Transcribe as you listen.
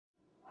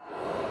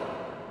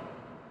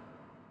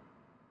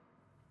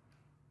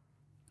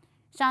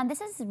Shawn,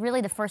 this is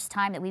really the first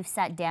time that we've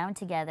sat down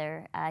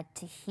together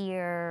to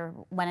hear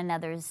one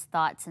another's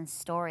thoughts and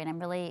story, and I'm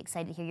really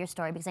excited to hear your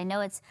story because I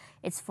know it's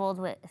filled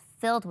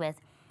with,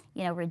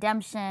 you know,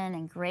 redemption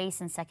and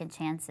grace and second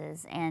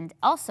chances, and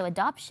also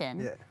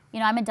adoption. Yeah. You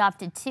know, I'm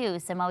adopted too,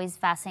 so I'm always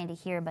fascinated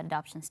to hear about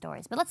adoption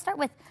stories. But let's start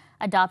with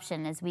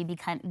adoption as we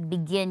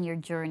begin your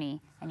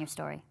journey and your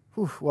story.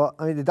 Well,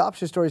 I mean, the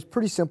adoption story is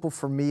pretty simple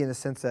for me in the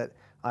sense that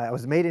I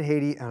was made in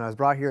Haiti and I was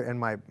brought here, and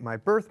my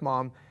birth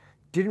mom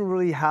didn't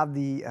really have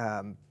the,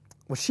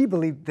 well, she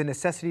believed the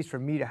necessities for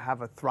me to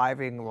have a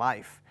thriving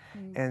life.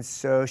 And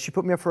so she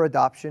put me up for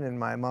adoption, and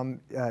my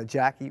mom,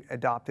 Jackie,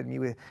 adopted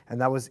me,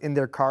 and that was in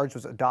their cards,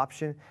 was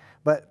adoption.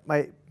 But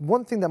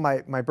one thing that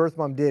my birth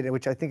mom did,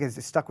 which I think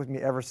has stuck with me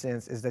ever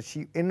since, is that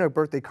she, in her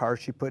birthday card,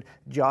 she put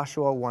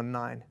Joshua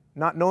 1:9.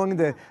 Not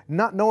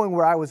knowing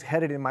where I was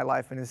headed in my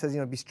life, and it says,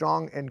 you know, be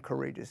strong and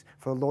courageous,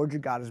 for the Lord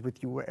your God is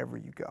with you wherever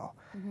you go.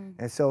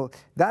 And so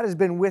that has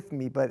been with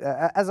me. But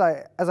as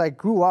I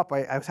grew up,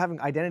 I was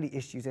having identity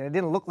issues, and it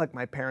didn't look like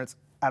my parents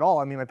at all.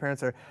 I mean, my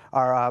parents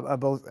are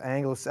both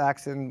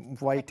Anglo-Saxon,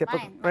 white, like typical.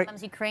 Mine. My Right?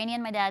 mom's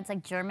Ukrainian, my dad's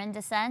like German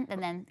descent,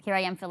 and then here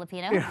I am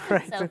Filipino. Yeah,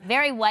 right. So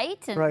very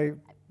white and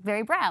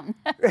very brown.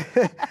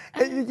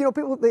 You know,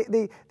 people,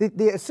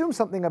 they assume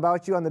something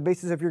about you on the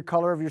basis of your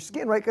color of your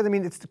skin, right? Because, I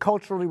mean, it's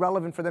culturally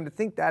relevant for them to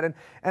think that. And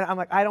I'm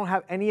like, I don't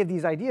have any of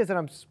these ideas, and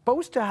I'm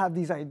supposed to have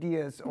these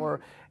ideas.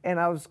 And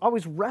I was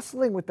always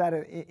wrestling with that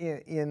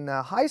in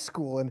high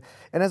school. And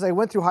as I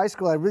went through high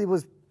school, I really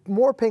was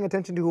more paying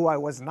attention to who I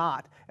was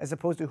not as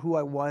opposed to who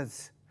I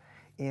was.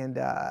 And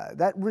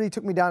that really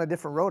took me down a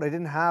different road. I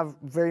didn't have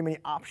very many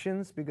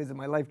options because of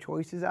my life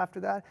choices after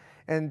that.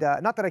 And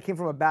not that I came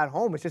from a bad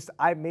home, it's just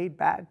I made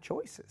bad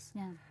choices.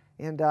 Yeah.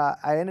 And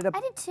I ended up...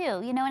 I did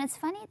too, you know, and it's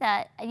funny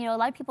that, you know, a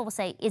lot of people will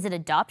say, is it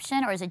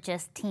adoption or is it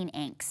just teen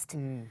angst?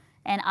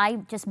 And I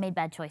just made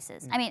bad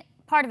choices. I mean,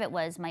 part of it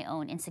was my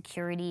own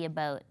insecurity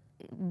about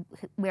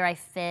where I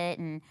fit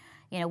and,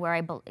 you know, where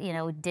I, you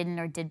know, didn't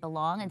or did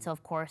belong. And so,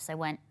 of course, I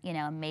went, you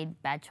know,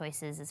 made bad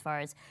choices as far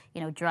as,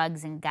 you know,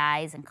 drugs and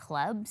guys and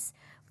clubs.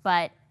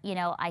 But, you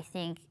know, I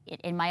think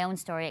in my own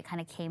story, it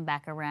kind of came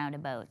back around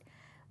about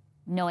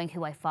knowing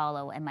who I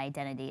follow and my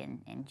identity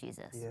in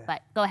Jesus. Yeah.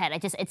 But go ahead.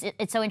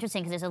 It's so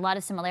interesting because there's a lot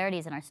of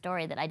similarities in our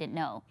story that I didn't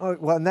know. Oh,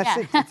 well, and that's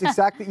it. It's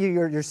exactly,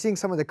 you're seeing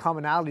some of the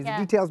commonalities.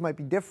 The details might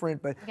be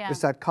different, but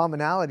there's that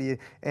commonality.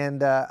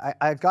 And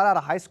I got out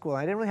of high school, and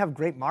I didn't really have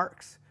great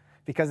marks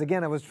because,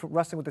 again, I was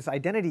wrestling with this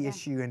identity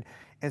issue.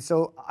 And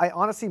so I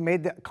honestly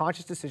made the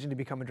conscious decision to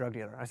become a drug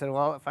dealer. I said,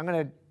 well, if I'm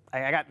going to,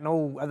 I got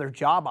no other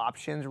job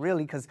options,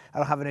 really, because I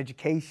don't have an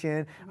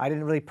education. I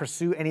didn't really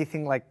pursue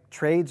anything like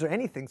trades or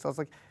anything. So I was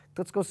like,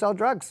 let's go sell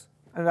drugs.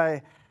 And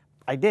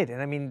I did.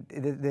 And I mean,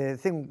 the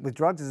thing with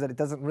drugs is that it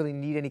doesn't really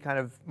need any kind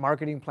of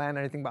marketing plan or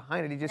anything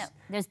behind it. You just...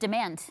 No, there's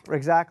demand.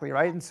 Exactly,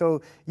 right? And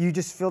so you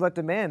just fill that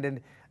demand.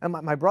 And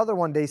my brother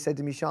one day said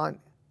to me, Shawn,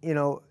 you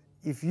know,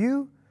 if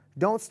you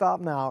don't stop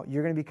now,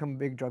 you're going to become a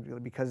big drug dealer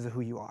because of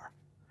who you are.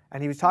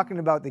 And he was talking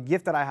about the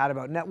gift that I had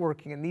about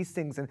networking and these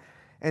things. And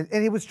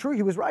it was true.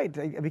 He was right.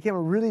 I became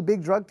a really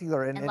big drug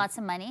dealer. And lots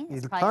of money.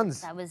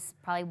 Tons. That was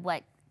probably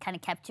what kind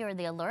of kept you, or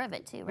the allure of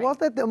it too, right? Well,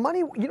 the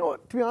money, you know,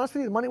 to be honest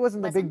with you, the money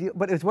wasn't the big deal,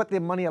 but it's what the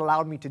money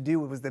allowed me to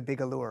do. It was the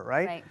big allure,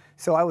 right?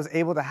 So I was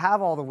able to have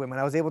all the women.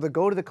 I was able to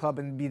go to the club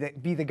and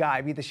be the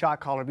guy, be the shot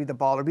caller, be the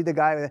baller, be the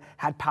guy that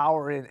had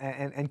power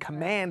and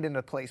command in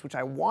the place, which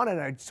I wanted,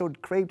 I so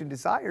craved and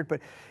desired, but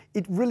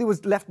it really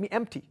left me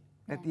empty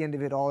at the end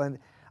of it all. And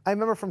I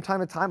remember from time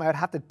to time, I would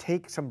have to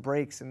take some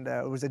breaks, and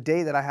it was a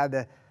day that I had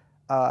to,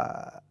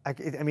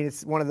 I mean,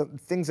 it's one of the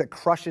things that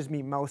crushes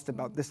me most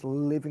about this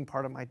living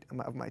part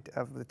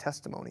of the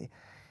testimony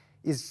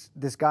is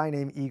this guy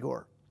named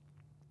Igor,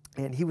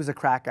 and he was a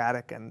crack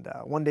addict. And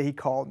one day he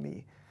called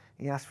me,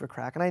 and he asked for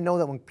crack. And I know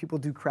that when people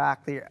do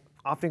crack, they're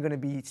often going to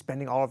be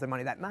spending all of their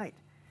money that night.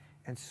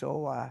 And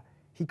so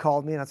he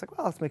called me, and I was like,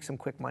 well, let's make some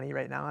quick money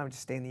right now. I would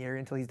just stay in the area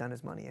until he's done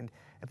his money.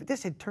 But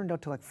this had turned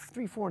out to like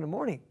 3, 4 in the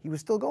morning. He was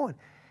still going,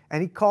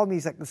 and he called me.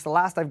 He's like, "This is the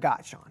last I've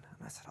got, Shawn."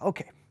 And I said,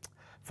 okay.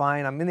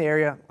 Fine, I'm in the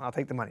area, I'll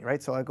take the money,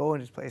 right? So I go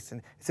in his place,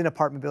 and it's an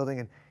apartment building,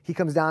 and he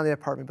comes down to the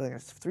apartment building,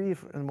 and it's 3 in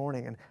the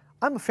morning, and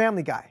I'm a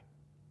family guy.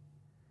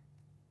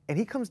 And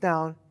he comes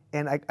down,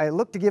 and I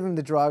look to give him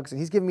the drugs, and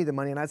he's giving me the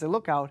money, and as I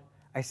look out,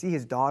 I see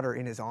his daughter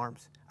in his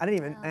arms. I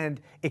didn't even, and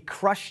it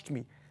crushed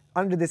me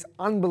under this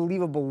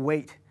unbelievable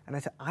weight. And I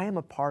said, I am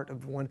a part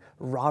of one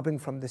robbing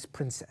from this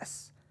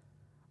princess.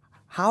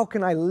 How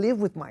can I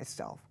live with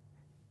myself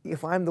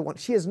if I'm the one?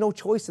 She has no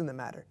choice in the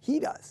matter. He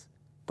does,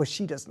 but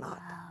she does not.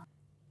 Wow.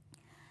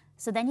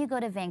 So then you go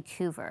to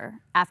Vancouver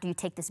after you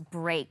take this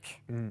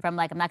break from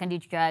like, I'm not going to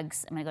do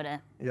drugs, I'm going to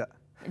go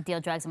to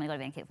deal drugs, I'm going to go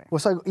to Vancouver. Well,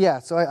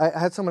 so I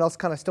had someone else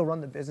kind of still run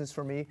the business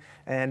for me,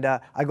 and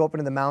I go up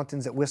into the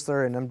mountains at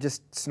Whistler, and I'm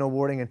just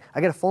snowboarding, and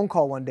I get a phone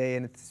call one day,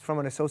 and it's from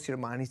an associate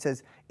of mine. He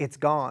says, it's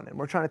gone, and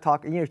we're trying to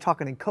talk, you're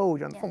talking in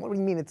code on the phone. What do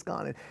you mean it's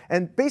gone?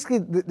 And basically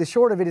the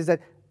short of it is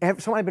that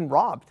someone had been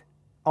robbed.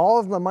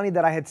 All of the money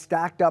that I had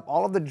stacked up,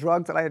 all of the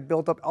drugs that I had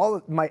built up, all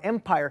of my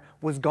empire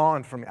was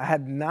gone from me. I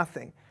had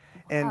nothing.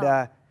 And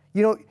Wow.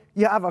 you know,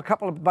 you have a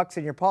couple of bucks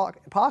in your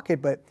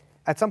pocket, but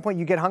at some point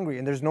you get hungry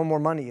and there's no more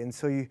money, and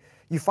so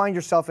you find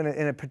yourself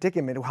in a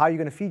predicament. How are you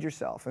going to feed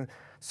yourself? And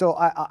so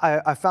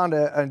I found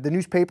the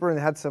newspaper, and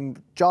it had some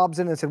jobs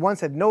in it. And said one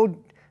said no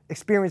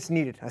experience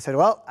needed. I said,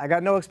 well, I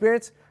got no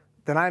experience,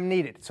 then I'm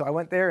needed. So I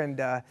went there,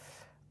 and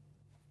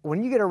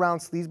when you get around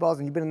sleazeballs,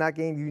 and you've been in that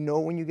game, you know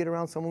when you get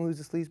around someone who's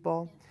a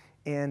sleazeball.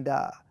 And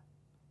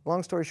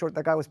long story short,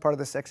 that guy was part of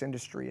the sex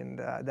industry, and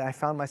I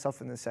found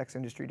myself in the sex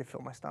industry to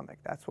fill my stomach.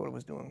 That's what it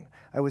was doing.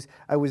 I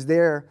was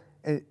there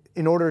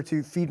in order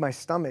to feed my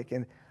stomach.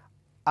 And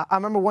I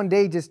remember one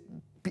day just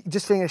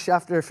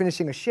after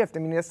finishing a shift. I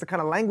mean, that's the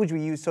kind of language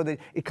we use, so that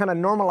it kind of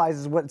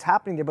normalizes what's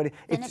happening there. But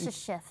finish a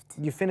shift.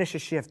 You finish a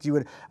shift. You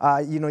would,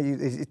 you know,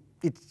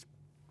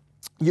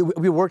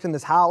 we worked in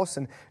this house,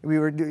 and we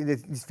were doing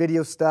this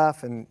video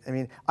stuff. And I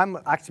mean, I'm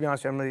actually, to be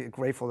honest with you, I'm really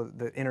grateful that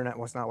the internet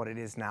was not what it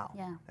is now.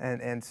 Yeah.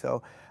 And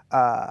so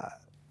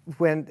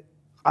when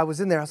I was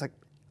in there, I was like,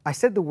 I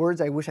said the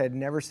words I wish I had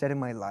never said in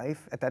my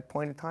life at that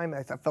point in time.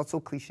 I felt so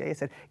cliche. I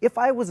said, if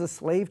I was a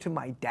slave to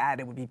my dad,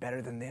 it would be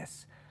better than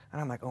this. And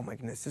I'm like, oh my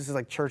goodness, this is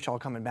like church all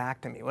coming back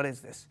to me. What is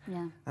this? Yeah.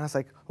 And I was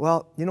like,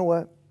 well, you know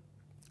what?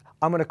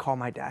 I'm going to call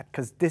my dad,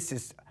 because this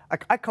is,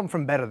 I come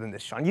from better than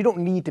this, Shawn. You don't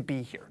need to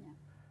be here. Yeah.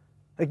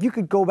 Like, you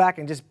could go back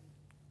and just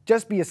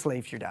be a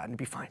slave to your dad and it'd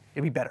be fine.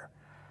 It'd be better.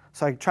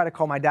 So I try to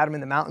call my dad. I'm in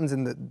the mountains,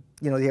 and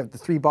you know, you have the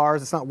 3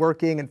 bars. It's not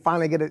working, and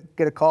finally get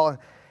a call.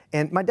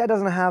 And my dad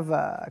doesn't have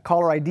a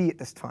caller ID at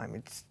this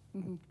time.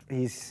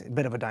 He's a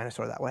bit of a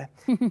dinosaur that way,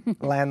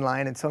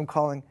 landline. And so I'm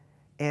calling,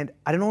 and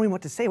I don't know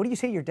what to say. What do you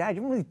say to your dad?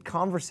 You haven't really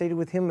conversated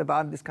with him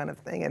about this kind of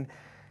thing.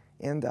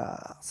 And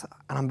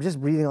I'm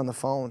just breathing on the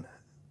phone.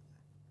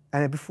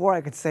 And before I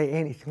could say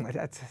anything, my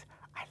dad says,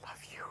 I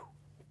love you.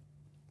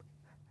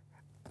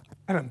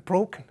 And I'm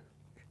broken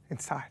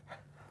inside.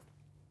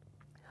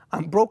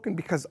 I'm broken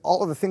because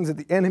all of the things that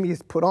the enemy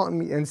has put on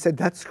me and said,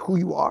 that's who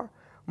you are.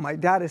 My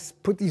dad has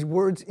put these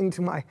words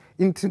into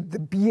the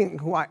being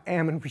who I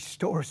am, and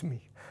restores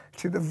me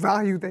to the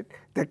value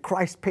that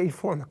Christ paid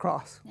for on the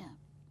cross. Yeah,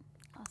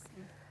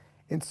 awesome.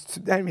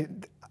 And I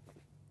mean,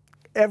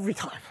 every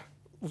time,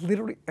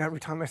 literally every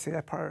time I say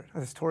that part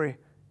of the story,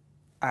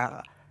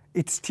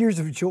 it's tears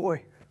of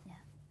joy.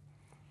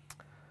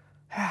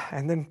 Yeah.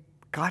 And then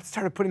God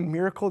started putting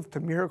miracle to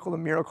miracle to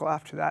miracle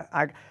after that.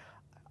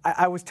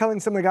 I was telling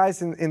some of the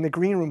guys in the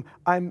green room,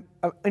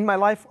 in my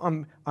life,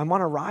 I'm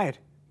on a ride.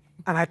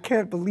 And I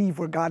can't believe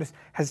where God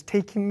has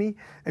taken me.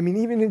 I mean,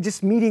 even in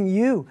just meeting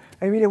you,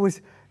 I mean,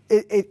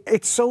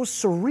 it's so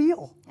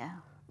surreal. Yeah.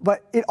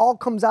 But it all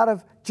comes out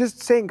of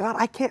just saying, God,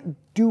 I can't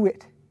do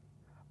it,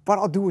 but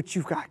I'll do what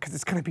you've got, because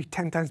it's going to be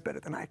 10 times better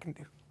than I can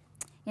do.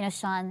 You know,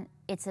 Shawn,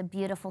 it's a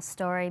beautiful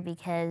story,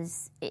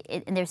 because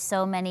and there's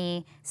so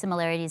many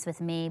similarities with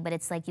me, but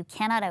it's like you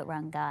cannot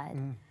outrun God.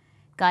 Mm.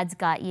 God's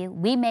got you.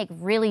 We make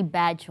really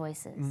bad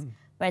choices,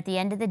 but at the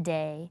end of the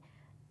day,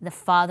 the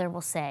Father will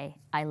say,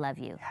 I love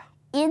you. Yeah.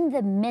 In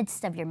the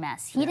midst of your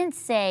mess. He didn't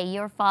say,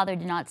 your Father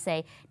did not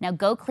say, now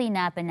go clean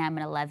up and I'm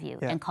going to love you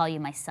and call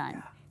you my son.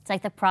 Yeah. It's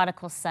like the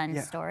prodigal son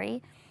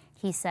story.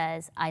 He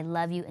says, I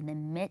love you in the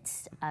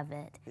midst of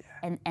it.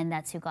 Yeah. And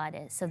that's who God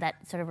is. So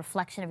that sort of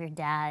reflection of your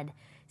dad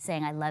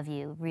saying, I love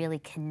you, really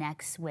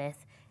connects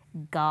with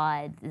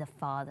God, the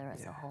Father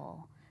as a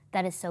whole.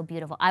 That is so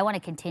beautiful. I want to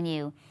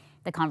continue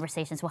the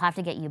conversations. We'll have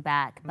to get you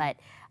back, but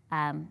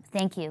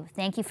thank you.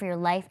 Thank you for your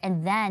life,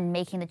 and then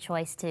making the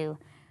choice to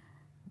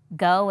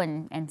go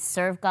and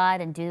serve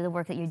God and do the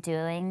work that you're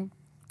doing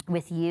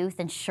with youth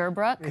in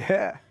Sherbrooke.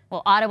 Yeah.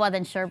 Well, Ottawa,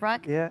 then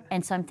Sherbrooke. Yeah.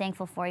 And so I'm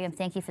thankful for you. I'm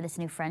thank you for this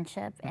new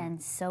friendship,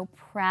 and so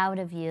proud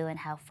of you and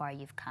how far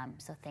you've come.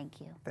 So thank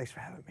you. Thanks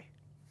for having me.